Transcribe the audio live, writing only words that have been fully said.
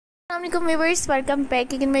Assalamualaikum viewers, welcome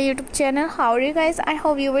back again my YouTube channel. How are you guys? I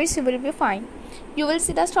hope viewers you will be fine. You will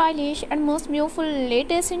see the stylish and most beautiful,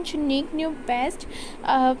 latest and unique new best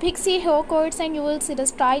Pixie haircuts, and you will see the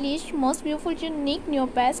stylish, most beautiful, unique new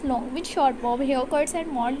best long with short bob haircuts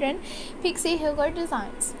and modern Pixie haircut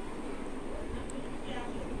designs.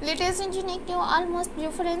 Latest and unique new, almost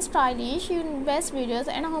beautiful and stylish best videos,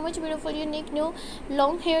 and how much beautiful unique new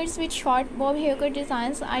long hairs with short bob haircut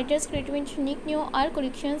designs, ideas creative and unique new all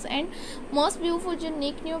collections, and most beautiful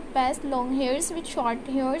unique new best long hairs with short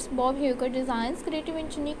hairs bob haircut designs, creative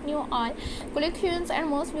and unique new all collections, and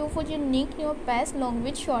most beautiful unique new best long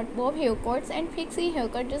with short bob haircuts and Pixie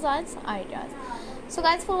haircut designs ideas. So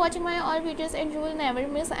guys, for watching my all videos, and you will never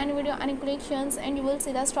miss any video, any collections, and you will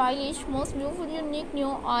see the stylish, most beautiful, unique new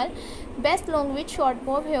all best long with short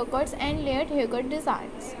bob haircuts and layered haircut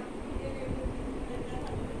designs.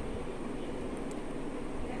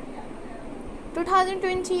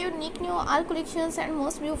 (2020) unique new all collections and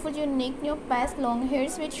most beautiful unique new best long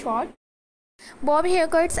hairs with short bob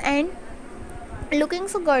haircuts and looking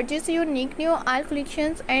so gorgeous unique new all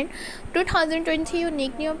collections, and 2020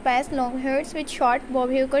 unique new best long hairs with short bob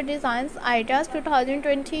haircut designs ideas,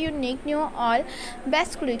 2020 unique new all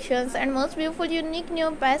best collections and most beautiful unique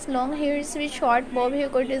new best long hairs with short bob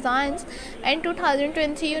haircut designs, and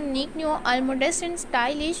 2020 unique new all modest and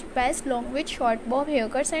stylish best long with short bob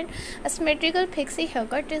haircuts and asymmetrical Pixie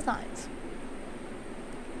haircut designs.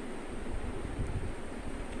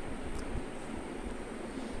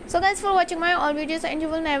 So guys, for watching my all videos, and you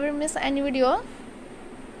will never miss any video.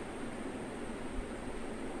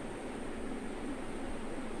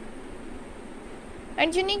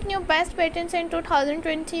 And unique new best patterns and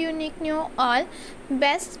 2020 unique new all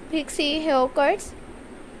best Pixie haircuts.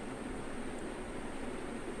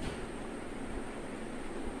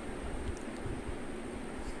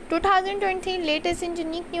 (2020) latest and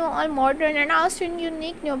unique new all modern and outstanding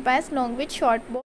unique new best long with short bob